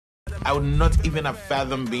I would not even have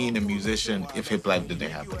fathomed being a musician if Hiplife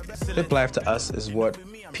didn't happen. Hiplife to us is what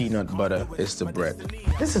peanut butter is to bread.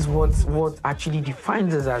 This is what actually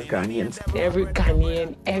defines us as Ghanaians. Every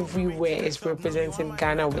Ghanaian everywhere is representing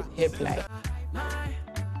Ghana with Hiplife.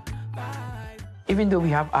 Even though we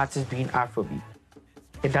have artists doing Afrobeat,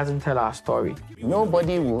 it doesn't tell our story.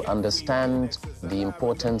 Nobody will understand the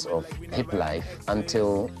importance of Hiplife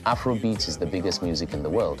until Afrobeat is the biggest music in the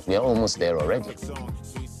world. We are almost there already.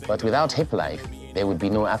 But without Hiplife, there would be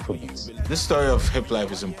no Afrobeats. This story of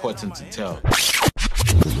Hiplife is important to tell.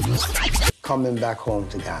 Coming back home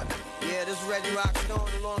to Ghana. Yeah, this Reggie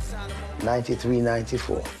Rockstone alongside 93,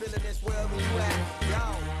 94.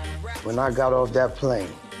 When I got off that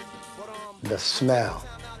plane, the smell,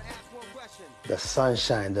 the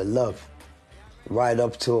sunshine, the love, right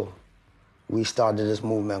up till we started this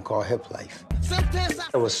movement called Hiplife.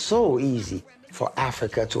 It was so easy for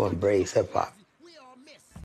Africa to embrace hip-hop.